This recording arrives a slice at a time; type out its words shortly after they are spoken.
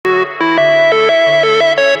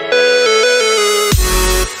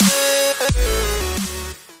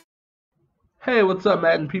Hey, what's up,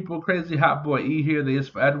 Madden people? Crazy Hot Boy E here, the is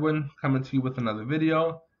for Edwin, coming to you with another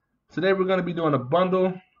video. Today we're going to be doing a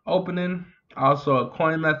bundle opening, also a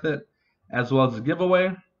coin method, as well as a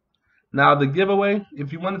giveaway. Now, the giveaway,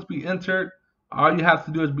 if you want it to be entered, all you have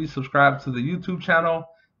to do is be subscribed to the YouTube channel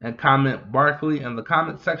and comment Barkley in the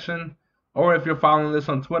comment section. Or if you're following this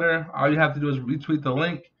on Twitter, all you have to do is retweet the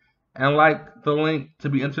link and like the link to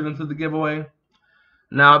be entered into the giveaway.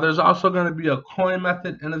 Now, there's also going to be a coin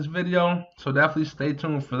method in this video, so definitely stay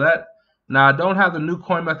tuned for that. Now, I don't have the new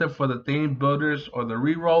coin method for the theme builders or the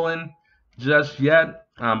re-rolling just yet,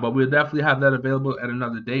 but we'll definitely have that available at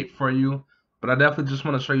another date for you. But I definitely just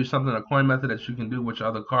want to show you something, a coin method that you can do with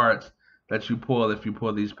other cards that you pull if you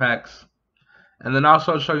pull these packs. And then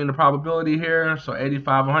also show you the probability here. So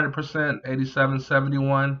 85, 100%, 87,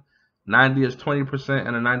 71, 90 is 20%,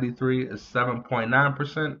 and a 93 is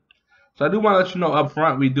 7.9%. So I do want to let you know up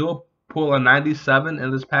front, we do pull a 97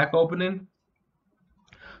 in this pack opening.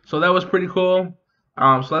 So that was pretty cool.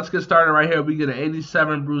 So let's get started right here. We get an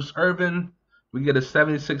 87 Bruce Irvin. We get a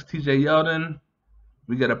 76 TJ Yeldon.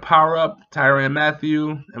 We get a power-up Tyrann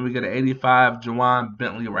Mathieu. And we get an 85 Ja'Whaun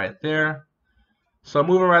Bentley right there. So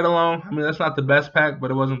moving right along. I mean, that's not the best pack,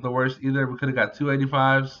 but it wasn't the worst either. We could have got two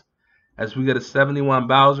 85s. As we get a 71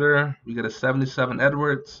 Bowser. We get a 77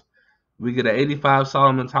 Edwards. We get an 85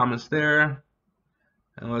 Solomon Thomas there.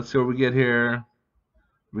 And let's see what we get here.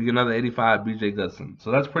 We get another 85 BJ Goodson.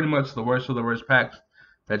 So that's pretty much the worst of the worst packs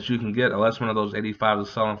that you can get, unless one of those 85s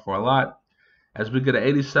is selling for a lot. As we get an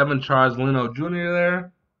 87 Charles Leno Jr.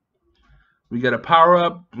 there. We get a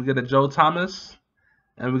power-up. We get a Joe Thomas.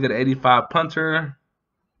 And we get an 85 punter,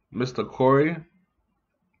 Mr. Corey.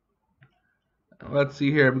 And let's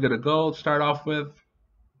see here. We get a gold to start off with.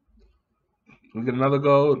 We get another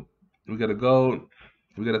gold. We get a gold,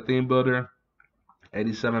 we get a theme builder,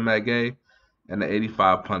 87 Matt Gay, and an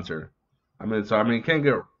 85 punter. I mean, it can't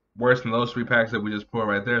get worse than those three packs that we just pulled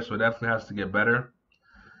right there, so it definitely has to get better.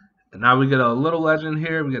 And now we get a little legend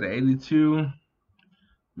here. We get an 82.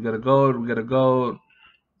 We get a gold, we get a gold.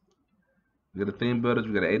 We get a theme builders,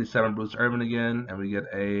 we get an 87 Bruce Irvin again, and we get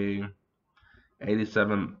a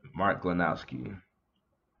 87 Mark Glanowski.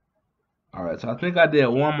 Alright, so I think I did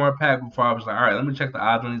one more pack before I was like, alright, let me check the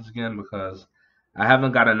odds on these again, because I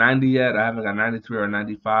haven't got a 90 yet. I haven't got 93 or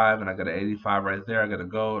 95, and I got an 85 right there. I got a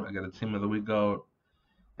gold. I got a Team of the Week gold.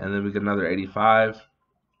 And then we get another 85.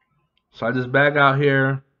 So I just bag out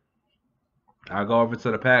here. I go over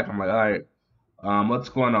to the pack. I'm like, alright, what's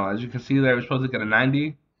going on? As you can see there, we're supposed to get a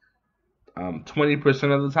 90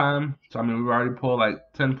 20% of the time. So, I mean, we've already pulled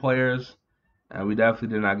like 10 players, and we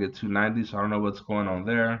definitely did not get 290, so I don't know what's going on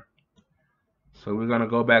there. So we're going to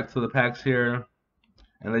go back to the packs here,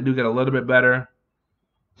 and they do get a little bit better.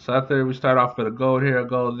 So after we start off with a gold here, a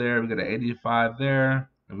gold there, we get an 85 there,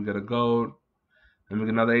 and we get a gold, and we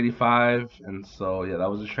get another 85, and so yeah, that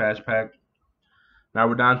was a trash pack. Now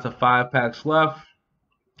we're down to 5 packs left.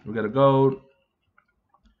 We get a gold,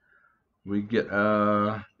 we get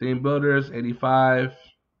theme builders, 85,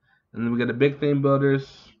 and then we get a big theme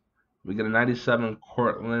builders, we get a 97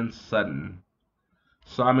 Cortland Sutton.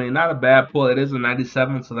 So, I mean, not a bad pull. It is a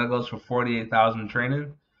 97, so that goes for 48,000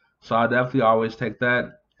 training. So, I'll definitely always take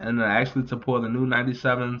that. And then actually to pull the new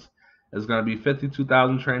 97s is going to be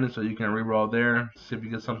 52,000 training, so you can re-roll there, see if you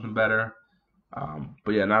get something better.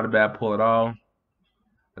 But, yeah, not a bad pull at all.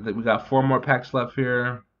 I think we got 4 more packs left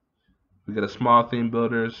here. We get a small theme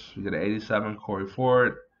builders. We get an 87 Corey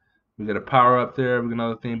Ford. We get a power-up there. We get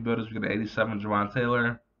another theme builders. We get an 87 Ja'Whaun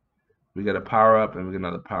Taylor. We get a power-up, and we get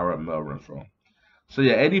another power-up Mel Renfro. So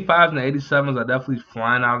yeah, 85s and 87s are definitely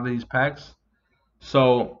flying out of these packs.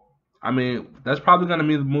 So, I mean, that's probably going to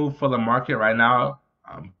be the move for the market right now.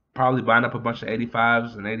 I'm probably buying up a bunch of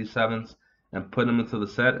 85s and 87s and putting them into the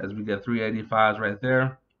set as we get 3 85s right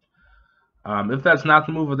there. If that's not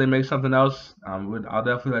the move or they make something else, I'll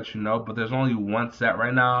definitely let you know. But there's only one set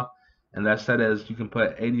right now, and that set is you can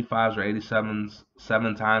put 85s or 87s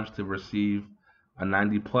 7 times to receive a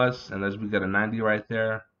 90 plus, and as we get a 90 right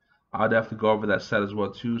there. I'll definitely go over that set as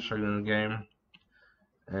well too, show you in the game.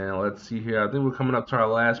 And let's see here. I think we're coming up to our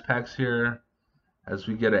last packs here. As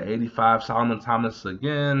we get an 85 Solomon Thomas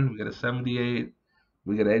again. We get a 78.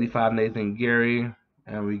 We get an 85 Nathan Gary.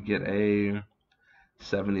 And we get a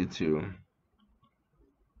 72.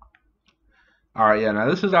 Alright, yeah, now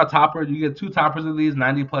this is our topper. You get 2 toppers of these,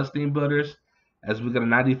 90 plus theme builders. As we get a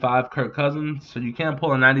 95 Kirk Cousins. So you can't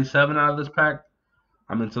pull a 97 out of this pack.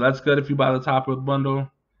 I mean, so that's good if you buy the topper bundle.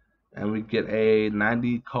 And we get a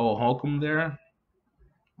 90 Cole Holcomb there.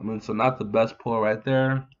 I mean, so not the best pull right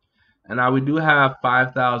there. And now we do have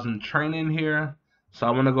 5,000 training here. So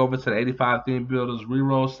I want to go over to the 85 theme builders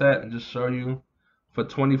reroll set and just show you for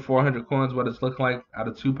 2,400 coins, what it's looking like out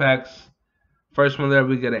of 2 packs. First one there,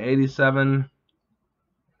 we get an 87.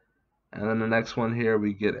 And then the next one here,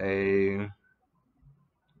 we get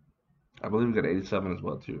I believe we got 87 as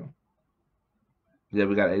well, too. Yeah,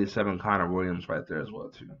 we got 87 Connor Williams right there as well,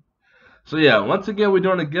 too. So, yeah, once again, we're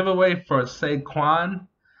doing a giveaway for Saquon.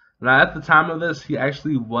 Now, at the time of this, he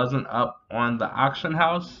actually wasn't up on the auction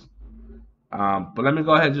house. But let me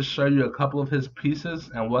go ahead and just show you a couple of his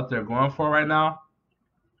pieces and what they're going for right now.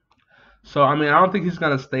 So, I mean, I don't think he's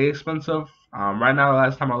going to stay expensive. Right now, the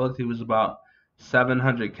last time I looked, he was about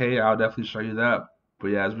 700K. I'll definitely show you that. But,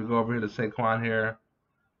 yeah, as we go over here to Saquon here,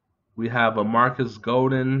 we have a Marcus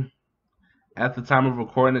Golden. At the time of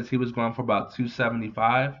recording this, he was going for about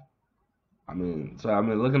 275.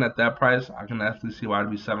 Looking at that price, I can actually see why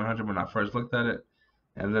it'd be 700 when I first looked at it.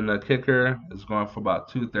 And then the kicker is going for about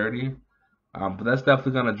 230. But that's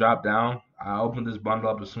definitely going to drop down. I opened this bundle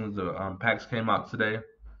up as soon as the packs came out today.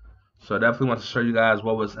 So I definitely want to show you guys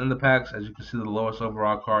what was in the packs. As you can see, the lowest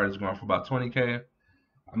overall card is going for about 20K.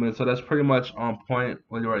 So that's pretty much on point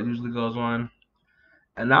with what it usually goes on.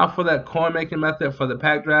 And now for that coin making method for the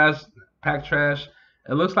pack trash,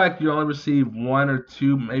 it looks like you only received 1 or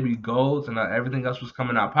 2 maybe golds, and everything else was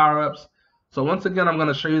coming out power-ups. So once again, I'm going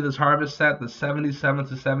to show you this harvest set, the 77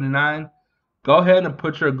 to 79. Go ahead and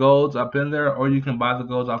put your golds up in there, or you can buy the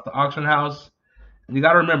golds off the auction house. And you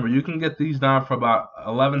got to remember, you can get these done for about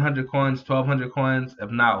 1,100 coins, 1,200 coins,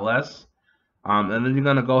 if not less. And then you're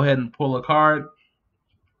going to go ahead and pull a card.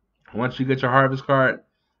 Once you get your harvest card,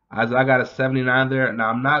 as I got a 79 there. Now,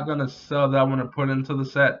 I'm not going to sell that one and put it into the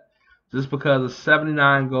set just because the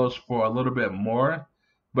 79 goes for a little bit more.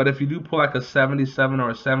 But if you do pull like a 77 or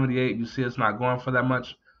a 78, you see it's not going for that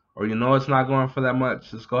much, or you know it's not going for that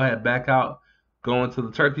much, just go ahead, back out, go into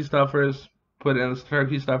the turkey stuffers, put it in the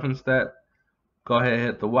turkey stuff instead. Go ahead and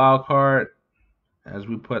hit the wild card as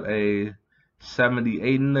we put a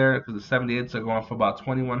 78 in there, because the 78s are going for about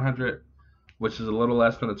 2,100, which is a little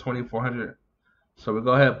less than the 2,400. So we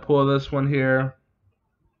go ahead and pull this one here.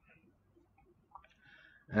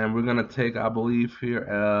 And we're going to take, I believe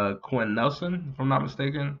here, Quentin Nelson, if I'm not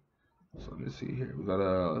mistaken. So let me see here. We got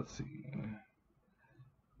let's see.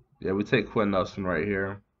 Yeah, we take Quentin Nelson right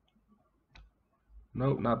here.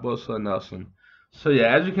 Nope, not Bosa, Nelson. So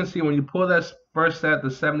yeah, as you can see, when you pull that first set,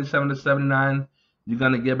 the 77 to 79, you're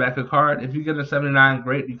going to get back a card. If you get a 79,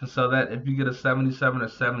 great, you can sell that. If you get a 77 or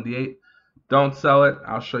 78, don't sell it.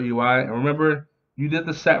 I'll show you why. And remember, you did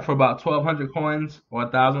the set for about 1,200 coins or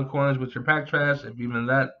 1,000 coins with your pack trash, if even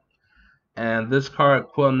that. And this card,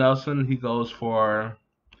 Quill Nelson, he goes for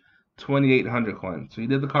 2,800 coins. So you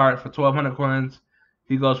did the card for 1,200 coins.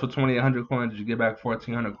 He goes for 2,800 coins. You get back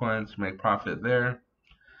 1,400 coins to make profit there.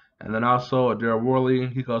 And then also Daryl Worley,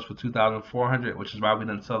 he goes for 2,400, which is why we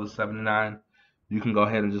didn't sell the 79. You can go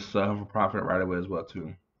ahead and just sell him for profit right away as well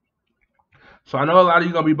too. So I know a lot of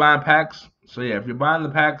you gonna be buying packs. So yeah, if you're buying the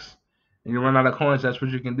packs and you run out of coins, that's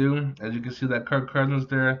what you can do. As you can see, that Kirk Cousins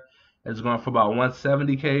there is going for about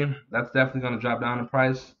 170K. That's definitely gonna drop down in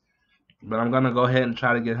price. But I'm gonna go ahead and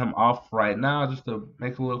try to get him off right now just to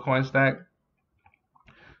make a little coin stack.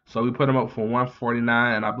 So we put him up for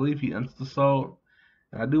 149, and I believe he insta-sold.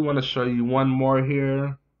 And I do want to show you one more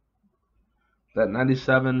here. That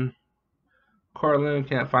 97 Cortland,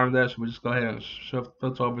 can't find that, so we just go ahead and shift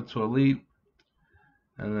filter over to Elite.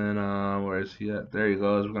 And then, where is he at? There he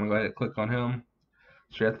goes. We're going to go ahead and click on him.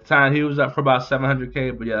 So at the time, he was up for about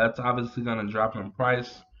 700K, but yeah, that's obviously going to drop in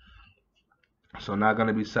price. So not going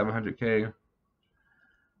to be 700K.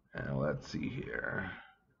 And let's see here.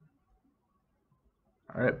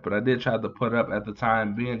 Alright, but I did try to put up at the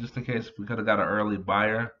time being, just in case we could have got an early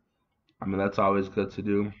buyer. I mean, that's always good to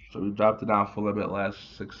do. So we dropped it down for a little bit less,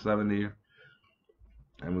 670.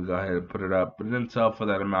 And we go ahead and put it up. But it didn't sell for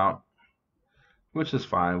that amount, which is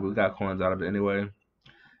fine. We got coins out of it anyway.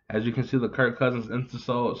 As you can see, the Kirk Cousins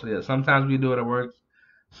insta-sold. So yeah, sometimes we do it, it works.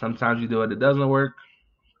 Sometimes you do it, it doesn't work.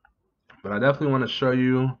 But I definitely want to show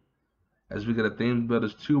you, as we get a Theme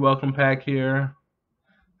Builders 2 welcome pack here.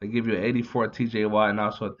 They give you an 84 TJ Watt and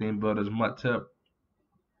also a Theme Builders Mutt Tip.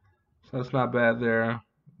 So that's not bad there.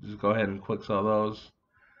 Just go ahead and quick sell those.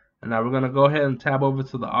 And now we're going to go ahead and tab over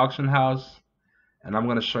to the auction house. And I'm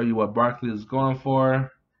going to show you what Barkley is going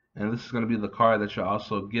for. And this is going to be the card that you're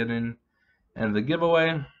also getting in the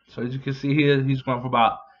giveaway. So as you can see here, he's going for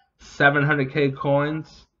about 700K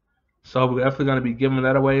coins. So we're definitely going to be giving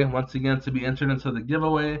that away. Once again, to be entered into the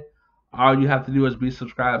giveaway, all you have to do is be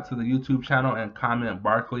subscribed to the YouTube channel and comment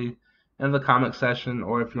Barkley in the comment section.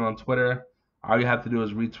 Or if you're on Twitter, all you have to do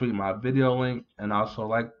is retweet my video link and also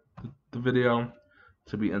like the video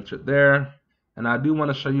to be entered there. And I do want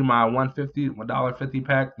to show you my $1.50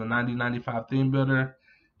 pack, the 90-95 theme builder,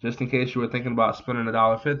 just in case you were thinking about spending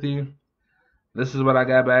 $1.50. This is what I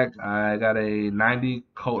got back. I got a 90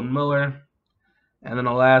 Colton Miller. And then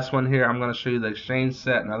the last one here, I'm going to show you the exchange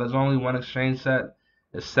set. Now, there's only one exchange set.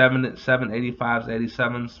 It's 7 85s,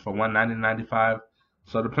 87s for $190.95.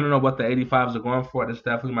 So depending on what the 85s are going for, this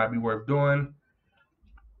definitely might be worth doing.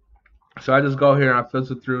 So I just go here and I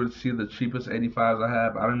filter through to see the cheapest 85s I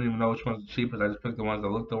have. I don't even know which one's the cheapest. I just picked the ones that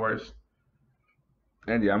look the worst.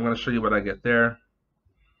 And yeah, I'm going to show you what I get there.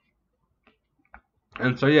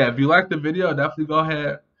 And so yeah, if you like the video, definitely go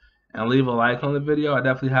ahead and leave a like on the video. I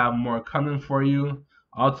definitely have more coming for you.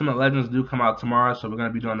 Ultimate Legends do come out tomorrow, so we're going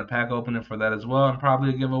to be doing the pack opening for that as well, and probably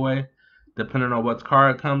a giveaway, depending on what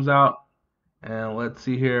card comes out. And let's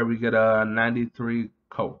see here, we get a 93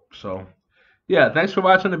 Coke. So yeah, thanks for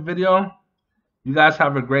watching the video. You guys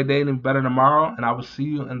have a great day and better tomorrow, and I will see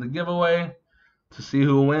you in the giveaway to see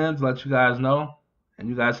who wins, let you guys know. And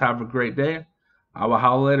you guys have a great day. I will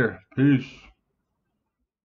holler later. Peace.